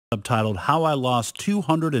subtitled How I Lost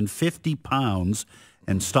 250 Pounds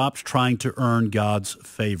and Stopped Trying to Earn God's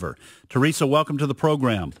Favor. Teresa, welcome to the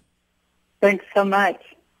program. Thanks so much.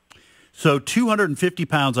 So 250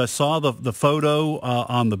 pounds, I saw the photo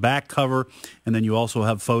on the back cover, and then you also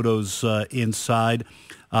have photos inside.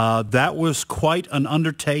 That was quite an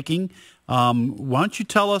undertaking. Why don't you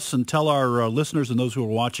tell us and tell our listeners and those who are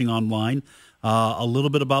watching online a little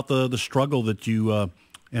bit about the struggle that you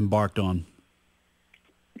embarked on?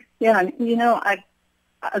 Yeah,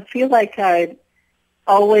 I feel like I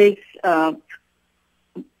always felt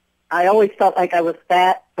like I was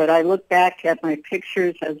fat, but I look back at my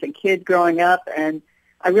pictures as a kid growing up, and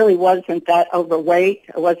I really wasn't that overweight.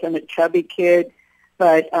 I wasn't a chubby kid,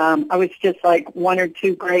 but I was just like 1 or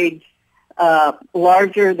 2 grades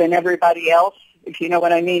larger than everybody else, if you know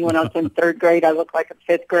what I mean. When I was in 3rd grade, I looked like a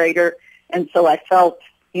 5th grader, and so I felt,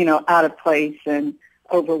 out of place and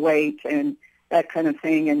overweight and that kind of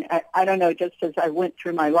thing. And I don't know, just as I went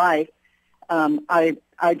through my life, I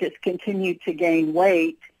just continued to gain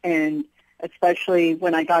weight, and especially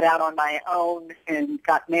when I got out on my own and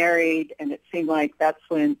got married, and it seemed like that's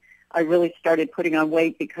when I really started putting on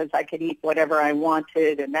weight because I could eat whatever I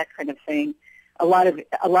wanted and that kind of thing. A lot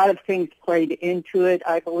of things played into it,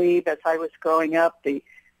 I believe, as I was growing up. The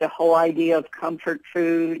whole idea of comfort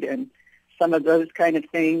food and some of those kind of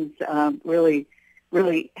things really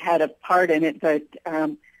had a part in it. But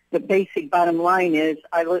the basic bottom line is,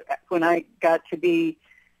 when I got to be,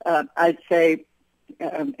 I'd say,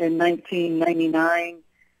 in 1999,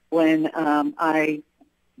 when I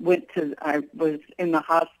was in the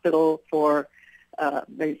hospital for,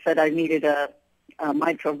 they said I needed a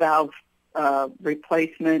mitral valve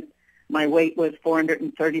replacement. My weight was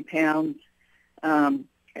 430 pounds,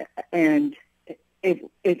 and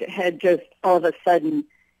it had just, all of a sudden,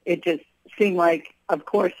 it just seemed like, of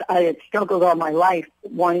course, I had struggled all my life,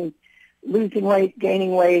 losing weight,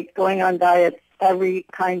 gaining weight, going on diets, every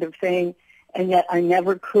kind of thing, and yet I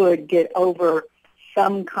never could get over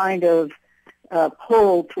some kind of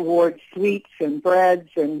pull towards sweets and breads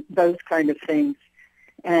and those kind of things.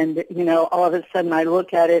 And, all of a sudden I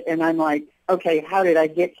look at it and I'm like, okay, how did I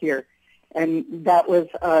get here? And that was,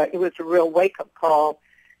 it was a real wake-up call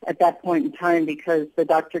at that point in time, because the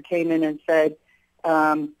doctor came in and said,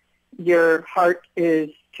 your heart is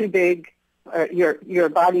too big, your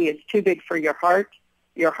body is too big for your heart.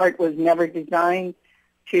 Your heart was never designed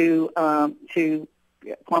to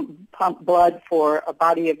pump blood for a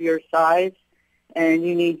body of your size, and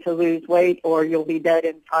you need to lose weight or you'll be dead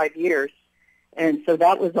in 5 years. And so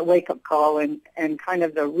that was a wake-up call, and kind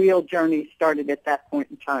of the real journey started at that point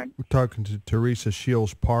in time. We're talking to Teresa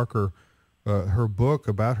Shields Parker. Her book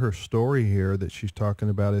about her story here that she's talking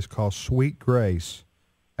about is called Sweet Grace,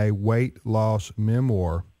 a weight loss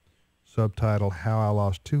memoir, subtitled How I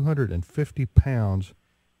Lost 250 Pounds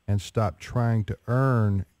and Stopped Trying to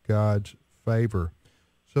Earn God's Favor.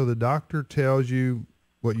 So the doctor tells you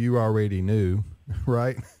what you already knew,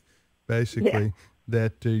 right? Basically,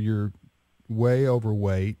 that you're way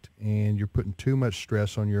overweight and you're putting too much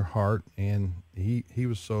stress on your heart. And he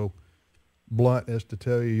was so blunt as to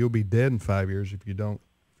tell you you'll be dead in 5 years if you don't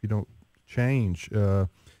change.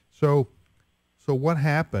 So what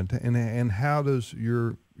happened, and how does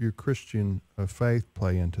your Christian faith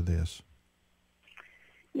play into this?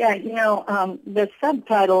 Yeah, the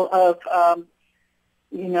subtitle of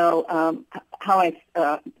how I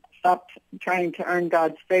stopped trying to earn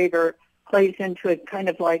God's favor plays into it, kind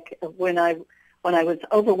of like when I was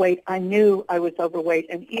overweight. I knew I was overweight,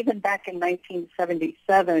 and even back in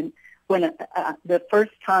 1977, when the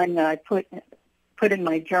first time that I put in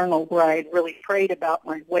my journal where I had really prayed about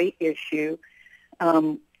my weight issue,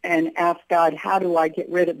 and asked God, how do I get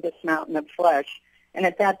rid of this mountain of flesh? And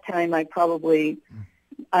at that time, I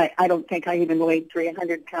don't think I even weighed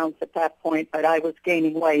 300 pounds at that point, but I was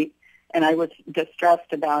gaining weight, and I was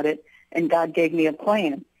distressed about it, and God gave me a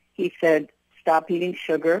plan. He said, stop eating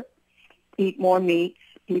sugar, eat more meats,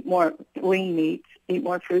 eat more lean meats, eat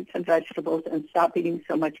more fruits and vegetables, and stop eating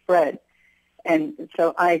so much bread. And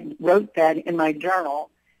so I wrote that in my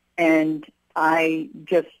journal, and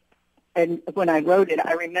when I wrote it,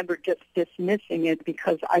 I remember just dismissing it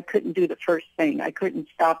because I couldn't do the first thing. I couldn't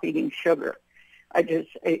stop eating sugar.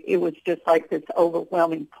 It was just like this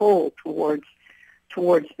overwhelming pull towards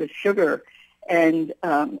the sugar. And,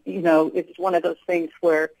 it's one of those things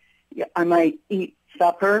where I might eat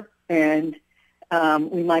supper and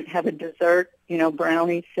we might have a dessert,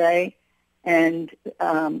 brownies, say, and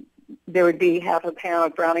there would be half a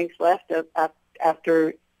pound of brownies left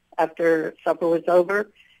after supper was over,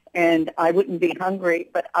 and I wouldn't be hungry,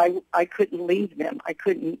 but I couldn't leave them. I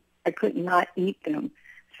couldn't not eat them.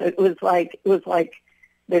 it was like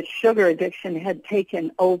the sugar addiction had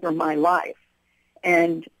taken over my life.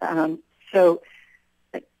 And so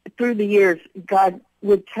through the years, God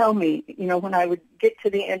would tell me, when I would get to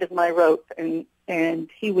the end of my rope, and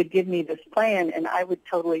he would give me this plan, and I would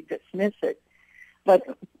totally dismiss it. But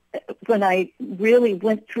when I really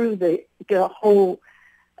went through the whole,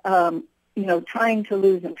 trying to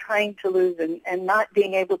lose and not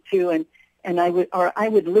being able to, and I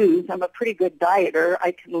would lose. I'm a pretty good dieter.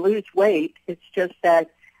 I can lose weight. It's just that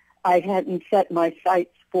I hadn't set my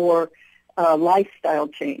sights for lifestyle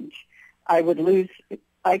change. I could lose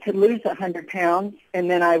 100 pounds, and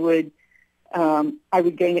then I would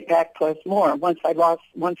gain it back plus more. Once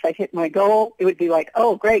I hit my goal, it would be like,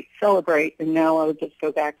 oh, great, celebrate, and now I would just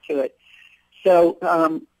go back to it.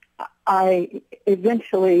 So I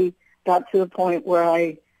eventually got to the point where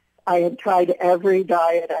I had tried every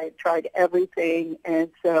diet, I had tried everything, and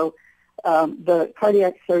so the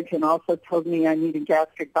cardiac surgeon also told me I needed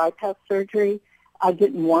gastric bypass surgery. I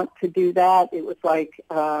didn't want to do that. It was like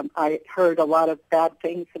I heard a lot of bad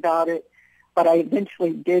things about it, but I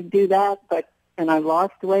eventually did do that. And I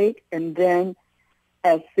lost weight, and then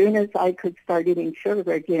as soon as I could start eating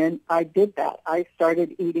sugar again, I did that. I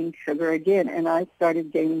started eating sugar again, and I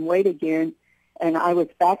started gaining weight again, and I was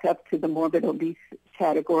back up to the morbid obese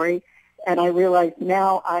category, and I realized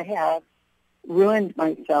now I have ruined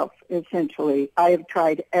myself, essentially. I have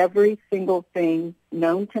tried every single thing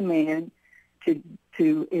known to man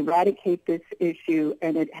to eradicate this issue,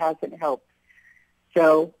 and it hasn't helped.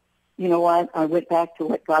 So, you know what? I went back to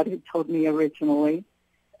what God had told me originally,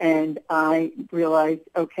 and I realized,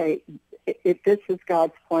 okay, if this is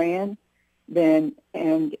God's plan, then,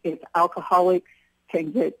 and if alcoholics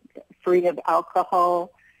can get free of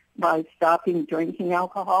alcohol by stopping drinking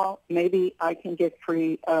alcohol, maybe I can get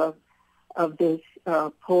free of this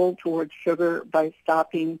pull towards sugar by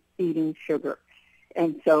stopping eating sugar.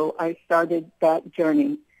 And so I started that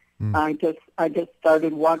journey. I just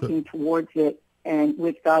started walking towards it, and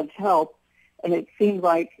with God's help. And it seemed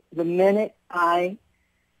like the minute I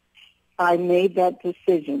made that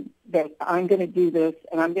decision that I'm going to do this,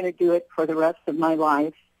 and I'm going to do it for the rest of my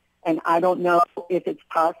life, and I don't know if it's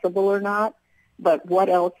possible or not, but what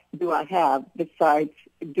else do I have besides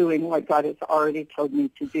doing what God has already told me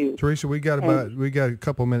to do? Teresa, we got a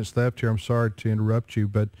couple of minutes left here. I'm sorry to interrupt you,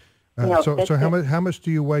 but so how much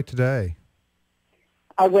do you weigh today?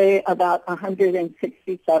 I weigh about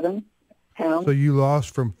 167 pounds. So you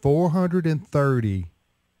lost from 430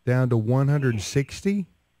 down to 160?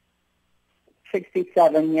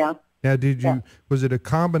 67, yeah. Now, was it a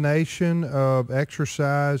combination of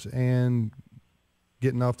exercise and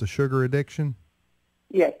getting off the sugar addiction?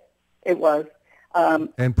 Yes, it was.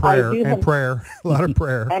 And prayer, a lot of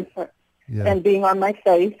prayer. And being on my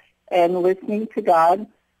face and listening to God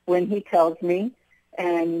when he tells me,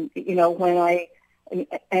 and,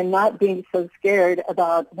 and not being so scared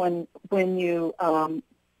about when you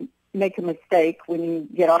make a mistake, when you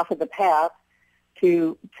get off of the path,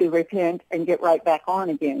 to repent and get right back on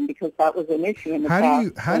again, because that was an issue in the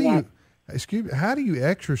past. How do you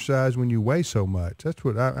exercise when you weigh so much? That's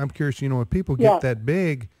what I'm curious. When people get that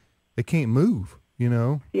big, they can't move,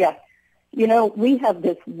 Yeah. We have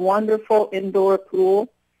this wonderful indoor pool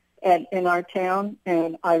in our town,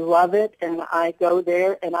 and I love it, and I go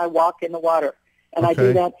there and I walk in the water. And I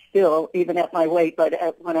do that still, even at my weight, but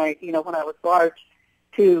when I was large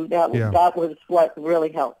too, that was what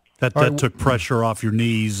really helped. That took pressure off your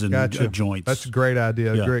knees and joints. That's a great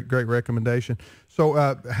idea. Yeah. Great recommendation.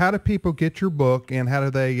 So how do people get your book, and how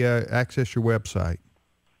do they access your website?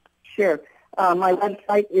 Sure. My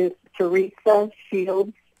website is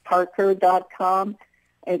TeresaShieldsParker.com.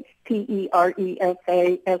 It's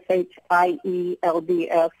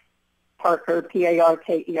TeresaShields Parker,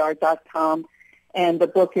 PARKER.com. And the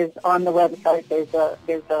book is on the website. There's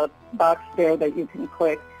a box there that you can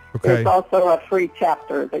click. Okay. There's also a free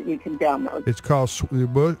chapter that you can download.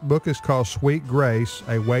 The book is called Sweet Grace,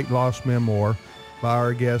 a weight loss memoir by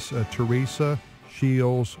our guest Teresa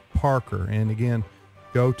Shields Parker. And again,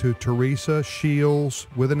 go to Teresa Shields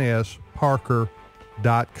with an S,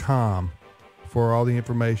 Parker.com for all the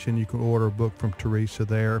information. You can order a book from Teresa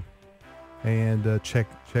there and check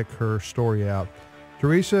her story out.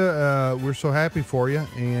 Teresa, we're so happy for you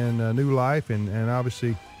and new life, and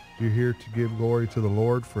obviously you're here to give glory to the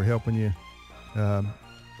Lord for helping you,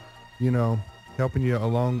 helping you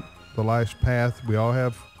along the life's path. We all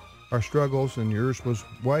have our struggles, and yours was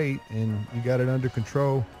weight, and you got it under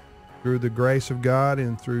control through the grace of God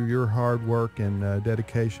and through your hard work and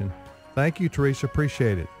dedication. Thank you, Teresa.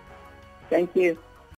 Appreciate it. Thank you.